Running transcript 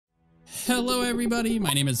Hello everybody,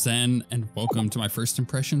 my name is Zen, and welcome to my first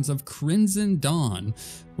impressions of Crimson Dawn,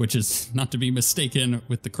 which is not to be mistaken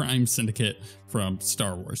with the crime syndicate from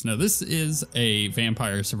Star Wars. Now this is a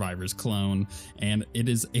Vampire Survivors clone, and it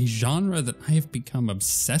is a genre that I have become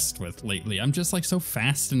obsessed with lately. I'm just like so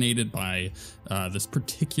fascinated by this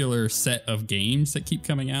particular set of games that keep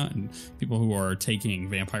coming out, and people who are taking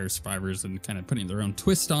Vampire Survivors and kind of putting their own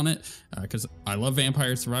twist on it, because I love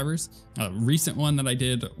Vampire Survivors. A recent one that I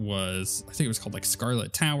did was, I think it was called like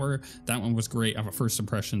Scarlet Tower. That one was great. I have a first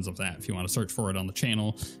impressions of that if you want to search for it on the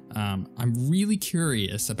channel. I'm really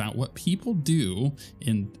curious about what people do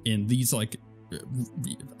in these, like,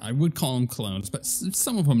 I would call them clones, but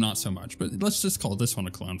some of them not so much. But let's just call this one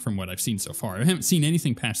a clone from what I've seen so far. I haven't seen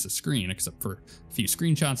anything past the screen except for a few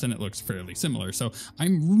screenshots, and it looks fairly similar. So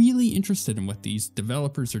I'm really interested in what these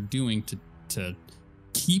developers are doing to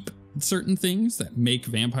keep certain things that make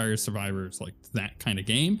Vampire Survivors like that kind of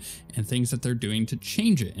game, and things that they're doing to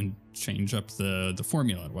change it and change up the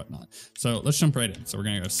formula and whatnot. So let's jump right in. So we're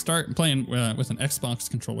gonna go start playing with an Xbox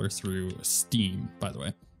controller through Steam, by the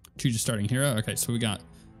way. Choose a starting hero. Okay, so we got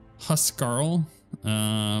Huskarl.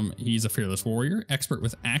 He's a fearless warrior, expert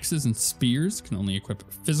with axes and spears, can only equip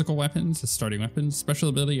physical weapons as starting weapons. Special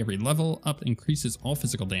ability, every level up increases all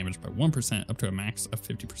physical damage by 1% up to a max of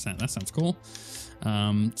 50%. That sounds cool.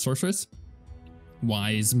 Sorceress,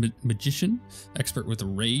 wise magician, expert with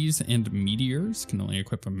rays and meteors, can only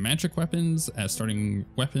equip magic weapons as starting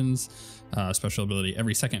weapons. Special ability,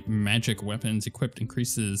 every second magic weapons equipped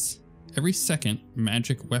increases. Every second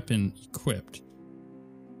magic weapon equipped.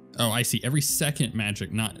 Oh, I see. Every second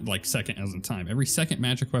magic, not like second as in time. Every second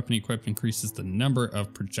magic weapon equipped increases the number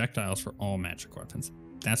of projectiles for all magic weapons.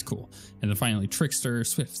 That's cool. And then finally, Trickster,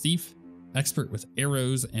 Swift Thief, expert with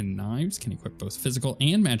arrows and knives, can equip both physical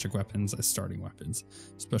and magic weapons as starting weapons.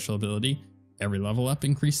 Special ability, every level up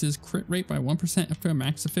increases crit rate by 1% up to a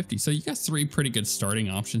max of 50. So you got three pretty good starting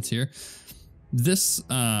options here. This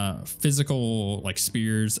physical, like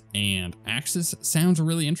spears and axes, sounds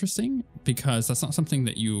really interesting because that's not something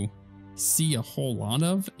that you see a whole lot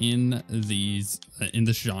of in these in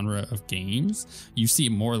this genre of games. You see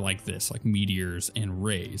more like this, like meteors and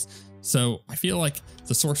rays. So I feel like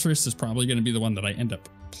the sorceress is probably going to be the one that I end up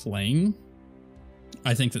playing.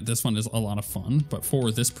 I think that this one is a lot of fun, but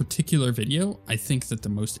for this particular video, I think that the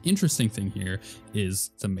most interesting thing here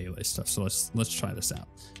is the melee stuff. So let's try this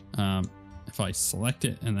out. If I select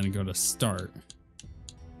it and then go to start,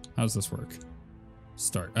 how does this work?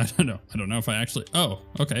 Start. I don't know. I don't know if I actually, oh,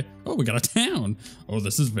 okay. Oh, we got a town. Oh,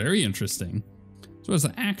 this is very interesting. So what does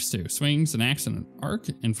the axe do? Swings an axe and an arc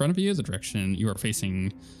in front of you, the direction you are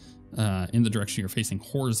facing, in the direction you're facing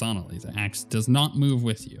horizontally. The axe does not move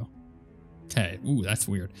with you. Okay, ooh, that's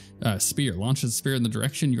weird. Spear launches the spear in the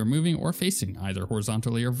direction you're moving or facing, either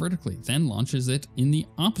horizontally or vertically, then launches it in the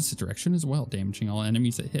opposite direction as well, damaging all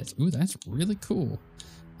enemies it hits. Ooh, that's really cool.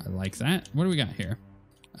 I like that. What do we got here?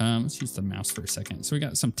 Let's use the mouse for a second. So we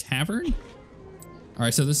got some tavern. All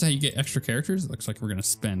right, so this is how you get extra characters. It looks like we're gonna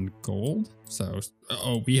spend gold. So,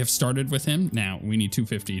 oh, we have started with him. Now we need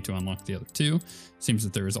 250 to unlock the other two. Seems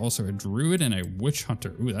that there is also a druid and a witch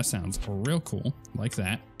hunter. Ooh, that sounds real cool. Like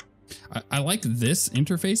that. I like this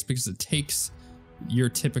interface because it takes your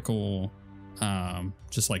typical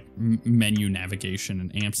just like menu navigation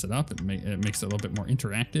and amps it up. It makes it a little bit more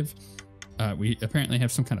interactive. We apparently have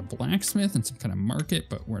some kind of blacksmith and some kind of market,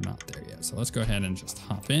 but we're not there yet. So let's go ahead and just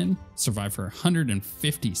hop in. Survive for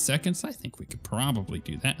 150 seconds. I think we could probably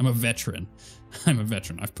do that. I'm a veteran.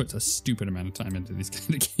 I've put a stupid amount of time into these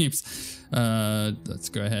kind of games. Let's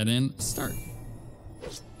go ahead and start.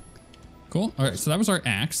 Cool. All right, so that was our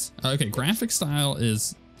axe. Okay, graphic style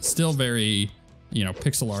is still very, you know,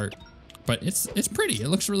 pixel art, but it's pretty. It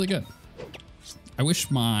looks really good. I wish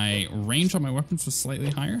my range on my weapons was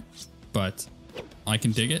slightly higher, but I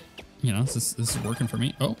can dig it. You know, this is working for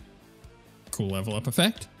me. Oh, cool level up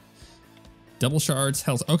effect. Double shards,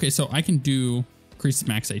 health. Okay, so I can do increase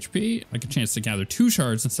max HP. I get a chance to gather 2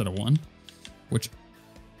 shards instead of 1, which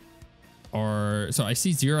are, so I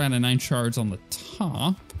see 0 out of 9 shards on the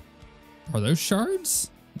top. Are those shards?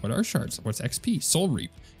 What are shards? What's XP? Soul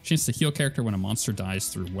Reap. Chance to heal character when a monster dies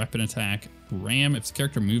through weapon attack. Ram. If the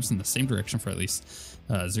character moves in the same direction for at least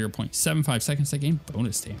 0.75 seconds, they gain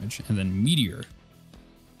bonus damage. And then Meteor.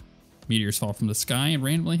 Meteors fall from the sky and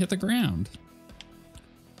randomly hit the ground.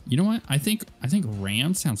 You know what? I think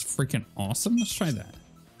Ram sounds freaking awesome. Let's try that.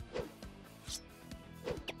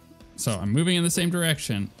 So I'm moving in the same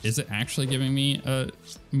direction. Is it actually giving me a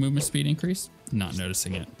movement speed increase? Not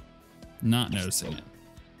noticing it. Not noticing it.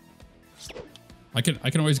 I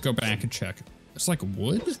can always go back and check. It's like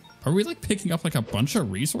wood. Are we like picking up like a bunch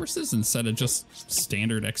of resources instead of just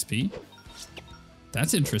standard XP?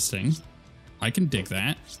 That's interesting. I can dig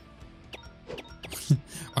that.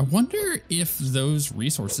 I wonder if those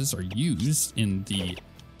resources are used in the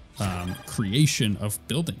creation of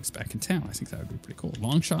buildings back in town. I think that would be pretty cool.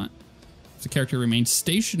 Long shot. If the character remains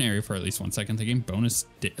stationary for at least 1 second, they gain bonus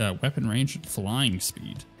weapon range and flying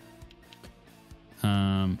speed.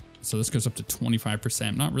 So this goes up to 25%.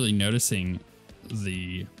 I'm not really noticing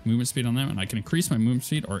the movement speed on that one. I can increase my movement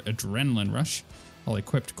speed or adrenaline rush. All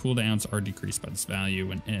equipped cooldowns are decreased by this value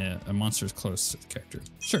when a monster is close to the character.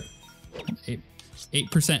 Sure.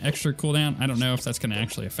 8% extra cooldown. I don't know if that's going to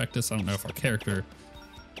actually affect us. I don't know if our character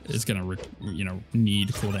is going to, need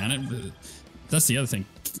cooldown. That's the other thing.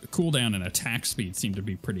 Cooldown and attack speed seem to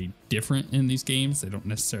be pretty different in these games. They don't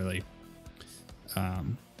necessarily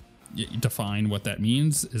define what that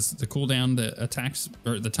means. Is the cooldown the attacks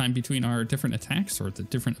or the time between our different attacks or the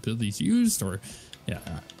different abilities used? Or yeah,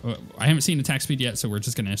 I haven't seen attack speed yet, so we're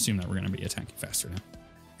just going to assume that we're going to be attacking faster now.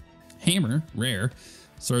 Hammer, rare,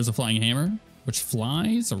 throws a flying hammer, which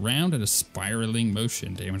flies around in a spiraling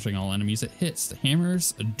motion, damaging all enemies it hits. The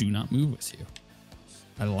hammers do not move with you.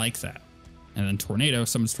 I like that. And then tornado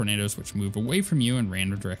summons tornadoes, which move away from you in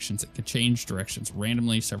random directions. It can change directions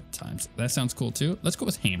randomly several times. That sounds cool too. Let's go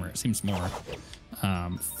with hammer. It seems more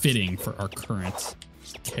fitting for our current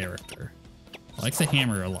character. I like the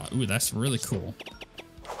hammer a lot. Ooh, that's really cool.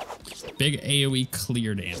 Big AoE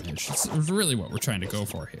clear damage. It's really what we're trying to go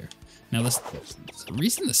for here. Now, the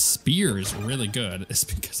reason the spear is really good is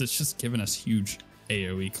because it's just giving us huge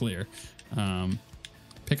AoE clear.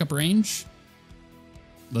 Pickup range.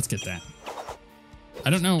 Let's get that. I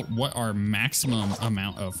don't know what our maximum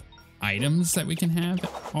amount of items that we can have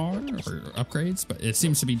are or upgrades, but it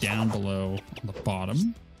seems to be down below the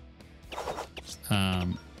bottom.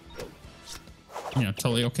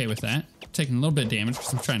 Totally okay with that. Taking a little bit of damage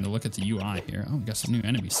because I'm trying to look at the UI here. Oh, we got some new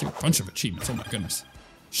enemies too. Bunch of achievements. Oh my goodness.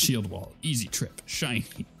 Shield wall, easy trip, shiny.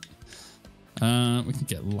 We can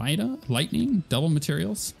get lightning, double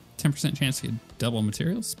materials, 10% chance to get double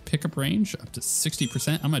materials, pickup range up to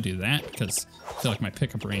 60%. I'm gonna do that because I feel like my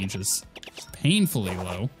pickup range is painfully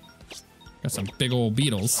low. Got some big old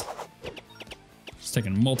beetles. It's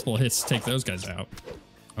taking multiple hits to take those guys out.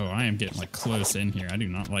 Oh, I am getting like close in here. I do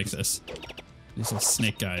not like this. These little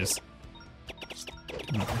snake guys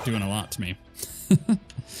are doing a lot to me.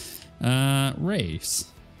 Race.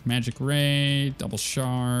 Magic ray, double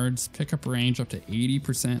shards, pickup range up to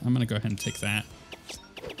 80%. I'm gonna go ahead and take that.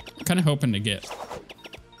 I'm kind of hoping to get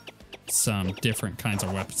some different kinds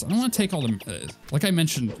of weapons. I don't want to take all the, like I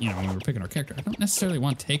mentioned, when we were picking our character, I don't necessarily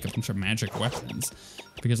want to take a bunch of magic weapons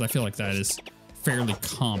because I feel like that is fairly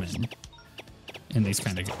common in these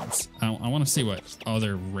kind of games. I want to see what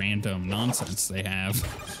other random nonsense they have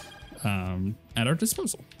at our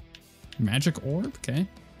disposal. Magic orb, okay.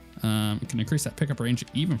 We can increase that pickup range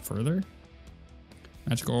even further.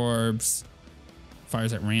 Magic orbs.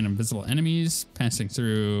 Fires at random visible enemies, passing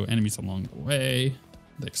through enemies along the way.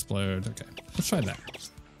 They explode. Okay, let's try that.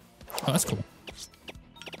 Oh, that's cool.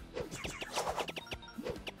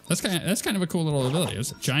 That's kind of a cool little ability.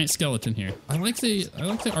 There's a giant skeleton here. I like the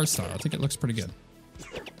art style. I think it looks pretty good.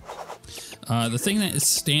 The thing that is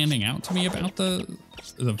standing out to me about the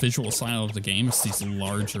visual style of the game is these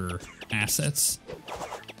larger assets.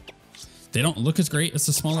 They don't look as great as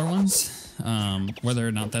the smaller ones. Whether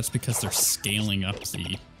or not that's because they're scaling up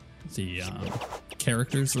the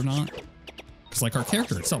characters or not. Because like our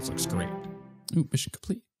character itself looks great. Ooh, mission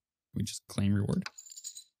complete. We just claim reward.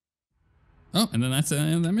 Oh, and then that's the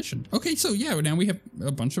end of that mission. Okay, so yeah, now we have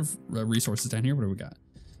a bunch of resources down here. What do we got?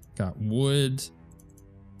 Got wood,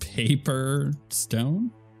 paper,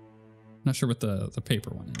 stone. Not sure what the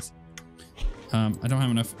paper one is. I don't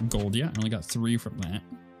have enough gold yet. I only got 3 from that.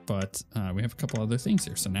 But we have a couple other things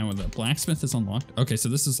here. So now the blacksmith is unlocked. Okay, so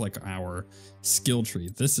this is like our skill tree.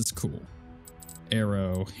 This is cool.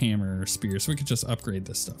 Arrow, hammer, spear. So we could just upgrade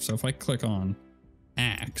this stuff. So if I click on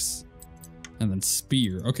axe and then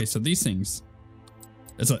spear. Okay, so these things,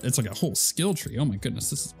 it's like a whole skill tree. Oh my goodness,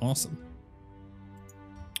 this is awesome.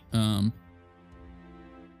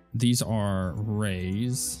 These are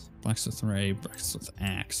rays. Blacksmith ray, blacksmith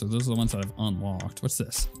axe. So those are the ones that I've unlocked. What's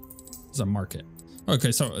this? This is a market.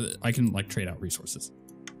 Okay, so I can like trade out resources.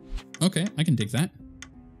 Okay, I can dig that.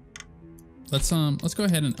 Let's go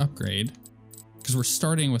ahead and upgrade because we're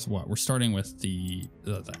starting with what? We're starting with the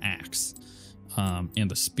axe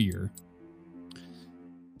and the spear.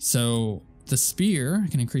 So the spear, I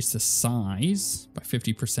can increase the size by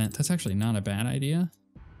 50%. That's actually not a bad idea.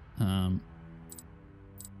 How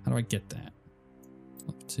do I get that?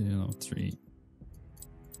 Up to level 3.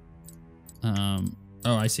 Oh,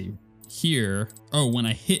 I see. Here, oh, when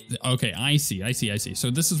I hit, okay, I see.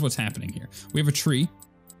 So this is what's happening here. We have a tree.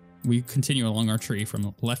 We continue along our tree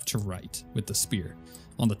from left to right with the spear.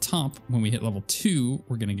 On the top, when we hit level 2,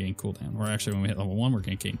 we're going to gain cooldown. Or actually, when we hit level 1, we're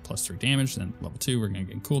going to gain +3 damage. Then level 2, we're going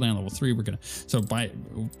to gain cooldown. Level 3, we're going to... So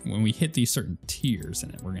when we hit these certain tiers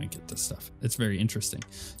in it, we're going to get this stuff. It's very interesting.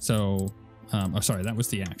 So, oh, sorry, that was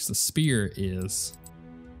the axe. The spear is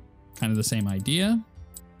kind of the same idea.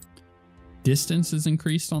 Distance is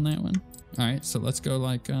increased on that one. All right, so let's go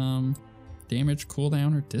like damage,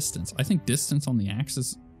 cooldown, or distance. I think distance on the axe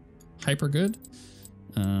is hyper good.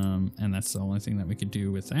 And that's the only thing that we could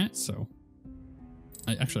do with that. So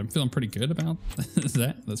I'm feeling pretty good about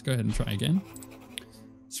that. Let's go ahead and try again.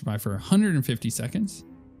 Survive for 150 seconds.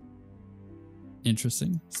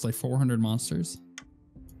 Interesting. Slay 400 monsters.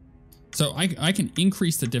 So I can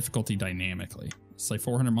increase the difficulty dynamically. Slay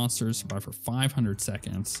 400 monsters, survive for 500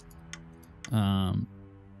 seconds.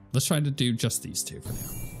 Let's try to do just these two for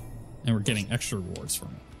now. And we're getting extra rewards from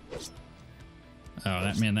it.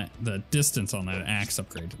 Oh, the distance on that axe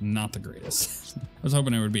upgrade, not the greatest. I was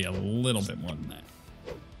hoping it would be a little bit more than that.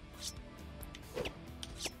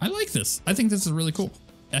 I like this. I think this is really cool.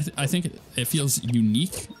 I think it feels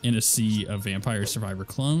unique in a sea of Vampire Survivor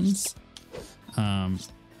clones.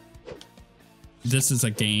 This is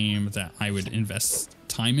a game that I would invest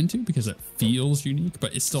time into because it feels unique,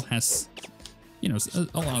 but it still has, you know,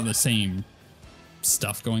 a lot of the same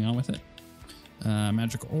stuff going on with it.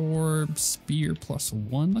 Magic orb, spear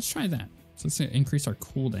 +1. Let's try that. So let's increase our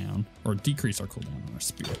cooldown or decrease our cooldown on our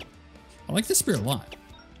spear. I like the spear a lot.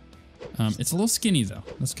 It's a little skinny though.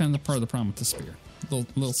 That's kind of part of the problem with the spear. A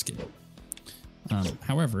little skinny.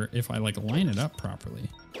 However, if I like line it up properly,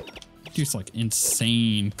 do like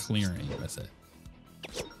insane clearing with it.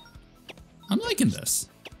 I'm liking this.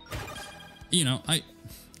 You know, I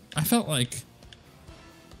felt like,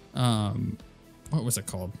 what was it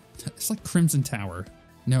called? It's like Crimson Tower.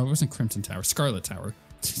 No, it wasn't Crimson Tower. Scarlet Tower.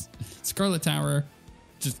 Scarlet Tower,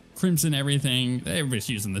 just crimson everything. Everybody's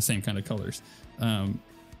using the same kind of colors.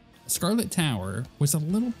 Scarlet Tower was a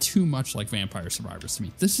little too much like Vampire Survivors to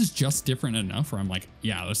me. This is just different enough where I'm like,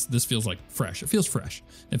 yeah, this feels like fresh. It feels fresh.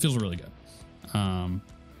 It feels really good.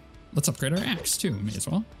 Let's upgrade our axe too. May as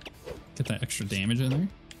well. Get that extra damage in there.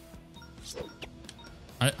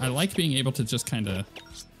 I like being able to just kind of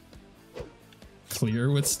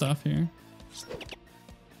clear with stuff here.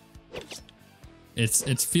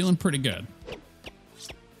 It's feeling pretty good.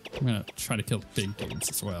 I'm gonna try to kill big dudes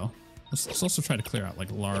as well. Let's also try to clear out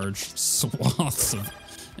like large swaths of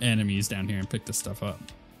enemies down here and pick this stuff up.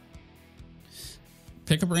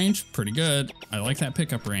 Pickup range, pretty good. I like that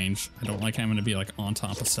pickup range. I don't like having to be like on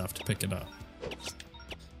top of stuff to pick it up.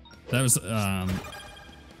 That was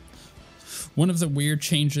one of the weird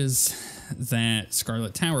changes that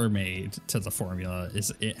Scarlet Tower made to the formula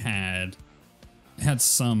is it had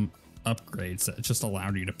some upgrades that just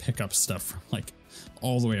allowed you to pick up stuff from like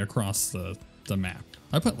all the way across the map.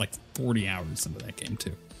 I put like 40 hours into that game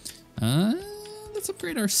too. Let's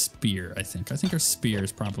upgrade our spear, I think. I think our spear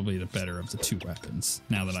is probably the better of the two weapons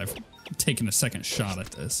now that I've taken a second shot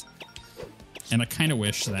at this. And I kind of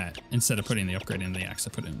wish that instead of putting the upgrade into the axe, I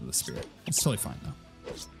put it into the spear. It's totally fine though.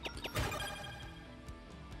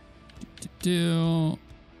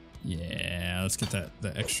 Yeah, let's get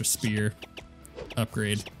the extra spear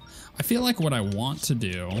upgrade. I feel like what I want to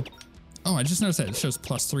do... Oh, I just noticed that it shows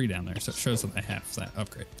 +3 down there, so it shows that I have that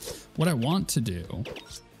upgrade. What I want to do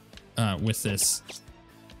with this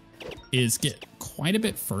is get quite a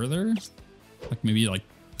bit further, like maybe like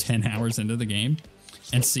 10 hours into the game,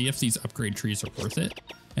 and see if these upgrade trees are worth it.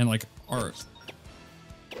 And like,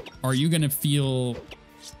 are you gonna feel,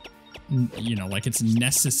 you know, like it's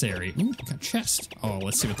necessary? Ooh, we got chest. Oh,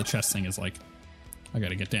 let's see what the chest thing is like. I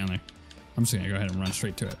gotta get down there. I'm just gonna go ahead and run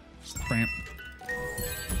straight to it. Bam.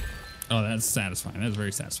 Oh, that's satisfying. That's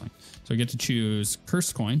very satisfying. So we get to choose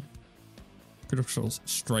Cursed Coin. Critical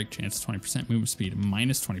strike chance 20%. Movement speed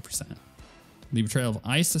 -20%. Leave a trail of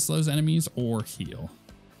ice that slows enemies or heal.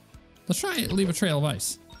 Let's try it. Leave a trail of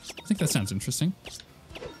ice. I think that sounds interesting.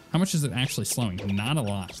 How much is it actually slowing? Not a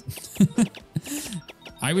lot.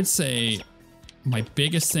 I would say my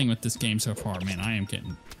biggest thing with this game so far, man, I am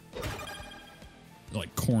getting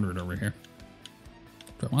like cornered over here.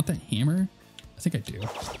 Do I want that hammer? I think I do.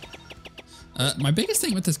 My biggest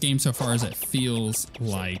thing with this game so far is it feels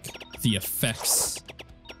like the effects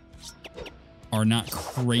are not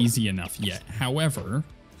crazy enough yet. However,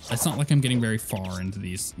 it's not like I'm getting very far into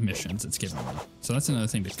these missions it's giving me. So that's another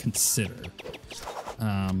thing to consider.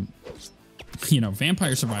 You know,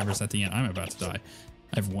 Vampire Survivors at the end, I'm about to die.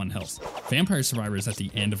 I have 1 health. Vampire survivors at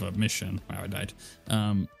the end of a mission. Wow, I died.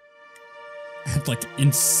 Had like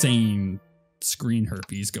insane screen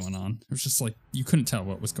herpes going on. It was just like, you couldn't tell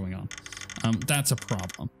what was going on. That's a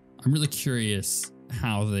problem. I'm really curious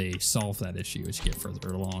how they solve that issue as you get further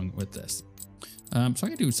along with this. So I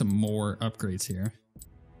can do some more upgrades here.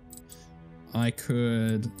 I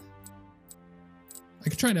could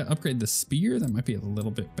try to upgrade the spear. That might be a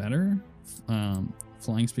little bit better.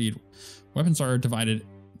 Flying speed. Weapons are divided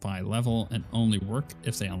by level and only work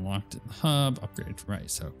if they unlocked in the hub. Upgrade, right.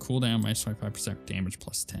 So cooldown minus 25%, damage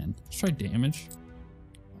plus 10. Let's try damage.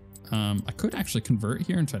 I could actually convert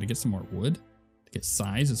here and try to get some more wood to get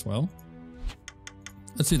size as well.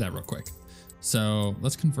 Let's do that real quick. So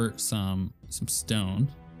let's convert some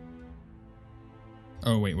stone.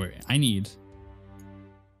 Oh, wait. I need,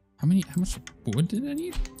 how much wood did I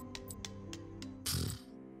need?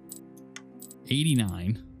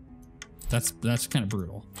 89. That's kind of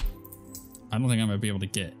brutal. I don't think I'm gonna be able to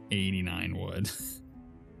get 89 wood.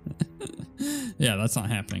 Yeah, that's not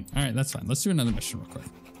happening. All right, that's fine. Let's do another mission real quick.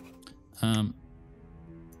 I'm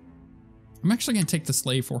actually gonna take the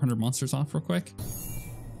slay 400 monsters off real quick.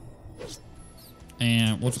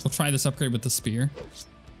 And we'll try this upgrade with the spear,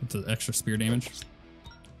 with the extra spear damage.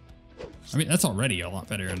 I mean, that's already a lot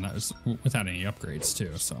better, and that was without any upgrades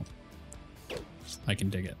too, so I can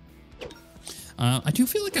dig it. I do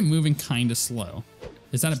feel like I'm moving kind of slow.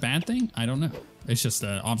 Is that a bad thing? I don't know. It's just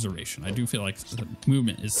an observation. I do feel like the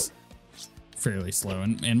movement is fairly slow,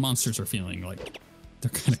 and monsters are feeling like they're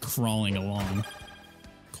kind of crawling along,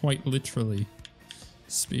 quite literally.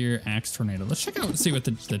 Spear, axe, tornado. Let's check out and see what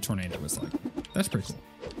the tornado was like. That's pretty cool.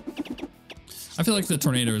 I feel like the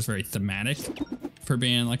tornado is very thematic for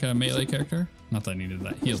being like a melee character. Not that I needed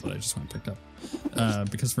that heal, but I just went and picked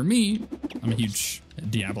up. Because for me, I'm a huge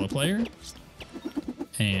Diablo player,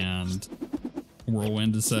 and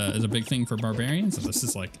Whirlwind is a big thing for barbarians. So this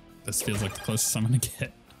feels like the closest I'm gonna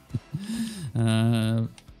get.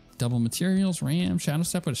 Double materials, ram, shadow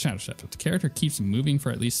step. What is shadow step? If the character keeps moving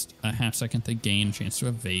for at least a half second, they gain a chance to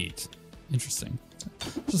evade. Interesting.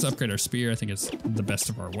 Let's just upgrade our spear. I think it's the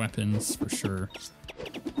best of our weapons for sure.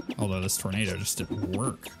 Although this tornado just didn't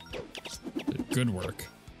work. Did good work.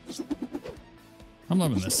 I'm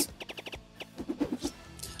loving this.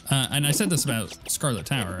 And I said this about Scarlet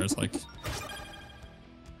Tower. I was like,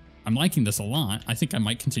 I'm liking this a lot. I think I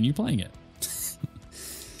might continue playing it.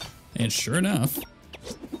 And sure enough,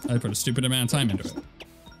 I put a stupid amount of time into it.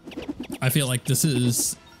 I feel like this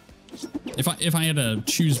is, if I had to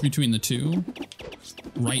choose between the two,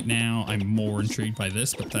 right now I'm more intrigued by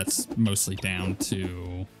this, but that's mostly down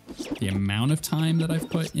to the amount of time that I've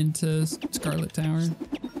put into Scarlet Tower.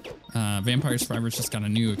 Vampire Survivors just got a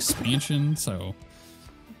new expansion, so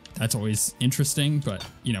that's always interesting, but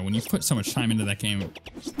you know, when you put so much time into that game,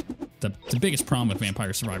 the biggest problem with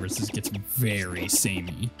Vampire Survivors is it gets very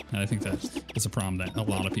samey. And I think that is a problem that a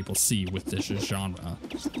lot of people see with this genre.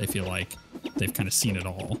 They feel like they've kind of seen it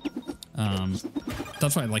all.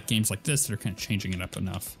 That's why I like games like this that are kind of changing it up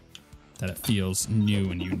enough that it feels new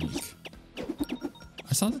and unique.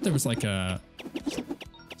 I saw that there was like a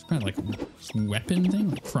kind of like a weapon thing,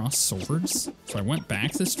 like cross swords. So I went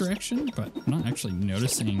back this direction, but I'm not actually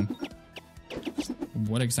noticing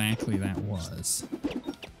what exactly that was.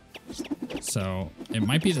 So it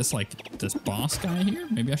might be this boss guy here.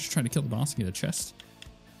 Maybe I should try to kill the boss and get a chest.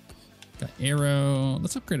 Got arrow.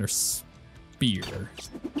 Let's upgrade our spear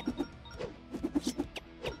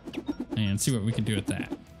and see what we can do with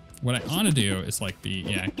that. What I ought to do is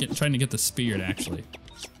trying to get the spear to actually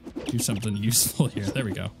do something useful here. There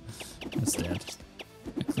we go. That's dead.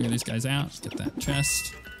 Clear these guys out. Get that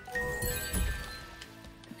chest.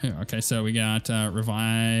 Okay, so we got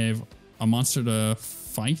revive a monster to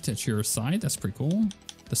fight at your side. That's pretty cool.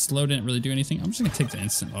 The slow didn't really do anything. I'm just gonna take the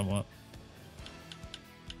instant level up.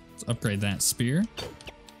 Let's upgrade that spear.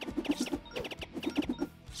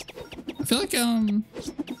 I feel like I'm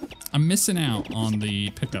missing out on the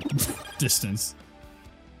pickup distance.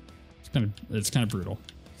 It's kind of brutal.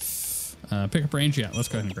 Pickup range, yeah. Let's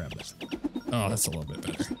go ahead and grab that. Oh, that's a little bit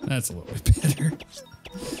better. That's a little bit better.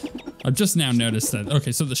 I've just now noticed that.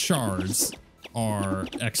 Okay, so the shards are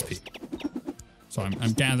XP. So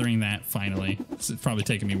I'm gathering that finally. It's probably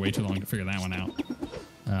taken me way too long to figure that one out.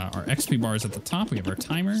 Our XP bar is at the top. We have our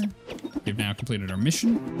timer. We've now completed our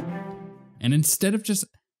mission. And instead of just,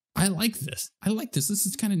 I like this. This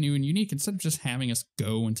is kind of new and unique. Instead of just having us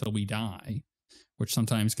go until we die, which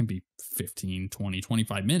sometimes can be 15, 20,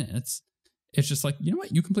 25 minutes, it's just like, you know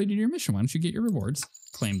what? You completed your mission. Why don't you get your rewards?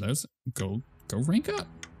 Claim those. Go rank up.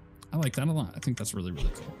 I like that a lot. I think that's really,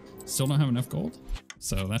 really cool. Still don't have enough gold,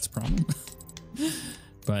 so that's a problem.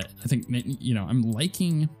 But I think, you know, I'm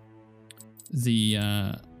liking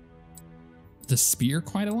the spear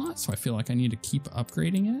quite a lot, so I feel like I need to keep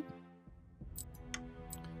upgrading it.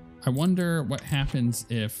 I wonder what happens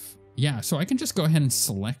if, yeah, so I can just go ahead and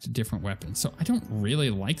select different weapons. So I don't really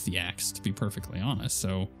like the axe, to be perfectly honest.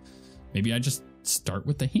 So maybe I just start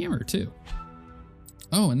with the hammer too.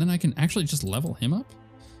 Oh, and then I can actually just level him up.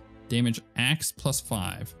 Damage axe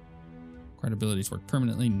 +5. Acquired abilities work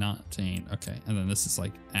permanently, not obtained. Okay, and then this is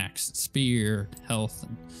like axe and spear, health,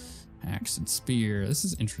 and axe and spear. This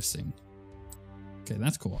is interesting. Okay,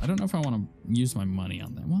 that's cool. I don't know if I want to use my money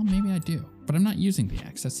on that. Well, maybe I do, but I'm not using the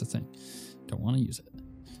axe. That's the thing. Don't want to use it.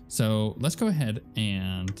 So let's go ahead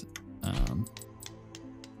and,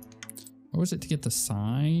 what was it to get the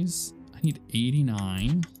size? I need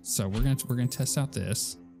 89. So we're gonna test out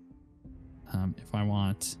this. If I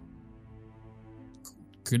want,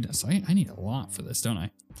 goodness, I need a lot for this, don't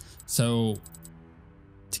I? So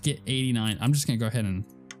to get 89, I'm just gonna go ahead and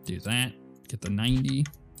do that. Get the 90.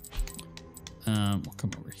 We'll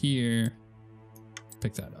come over here,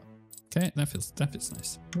 pick that up. Okay, that feels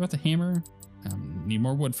nice. What about the hammer? Need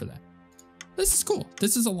more wood for that. This is cool.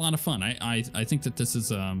 This is a lot of fun. I think that this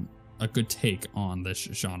is a good take on this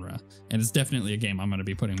genre, and it's definitely a game I'm going to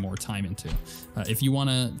be putting more time into. If you want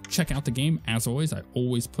to check out the game, as always, I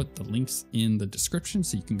always put the links in the description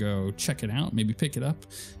so you can go check it out, maybe pick it up.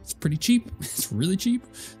 It's pretty cheap. It's really cheap.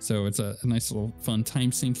 So it's a nice little fun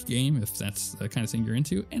time sink game if that's the kind of thing you're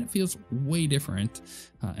into, and it feels way different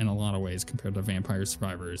in a lot of ways compared to Vampire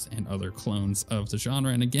Survivors and other clones of the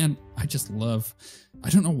genre. And again, I just love, I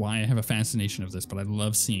don't know why I have a fascination of this, but I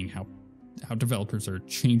love seeing how developers are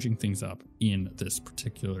changing things up in this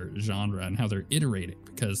particular genre and how they're iterating,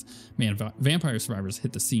 because man, Vampire Survivors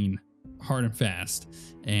hit the scene hard and fast,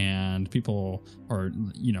 and people are,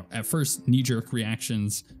 you know, at first knee-jerk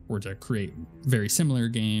reactions were to create very similar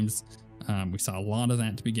games. We saw a lot of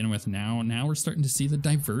that to begin with. Now we're starting to see the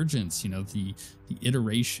divergence, you know, the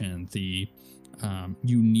iteration, the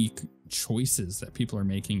unique choices that people are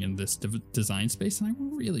making in this design space, and I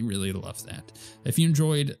really love that. If you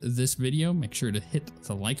enjoyed this video, make sure to hit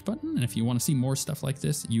the like button, and if you want to see more stuff like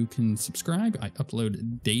this, you can subscribe. I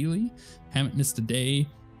upload daily, haven't missed a day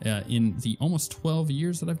in the almost 12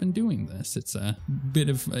 years that I've been doing this. It's a bit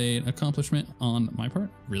of an accomplishment on my part.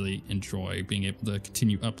 Really enjoy being able to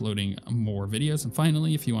continue uploading more videos. And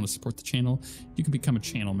finally, if you want to support the channel, you can become a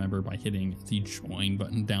channel member by hitting the join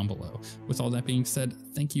button down below. With all that being said,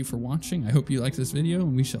 thank you for watching. I hope you liked this video,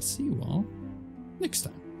 and we shall see you all next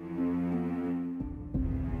time.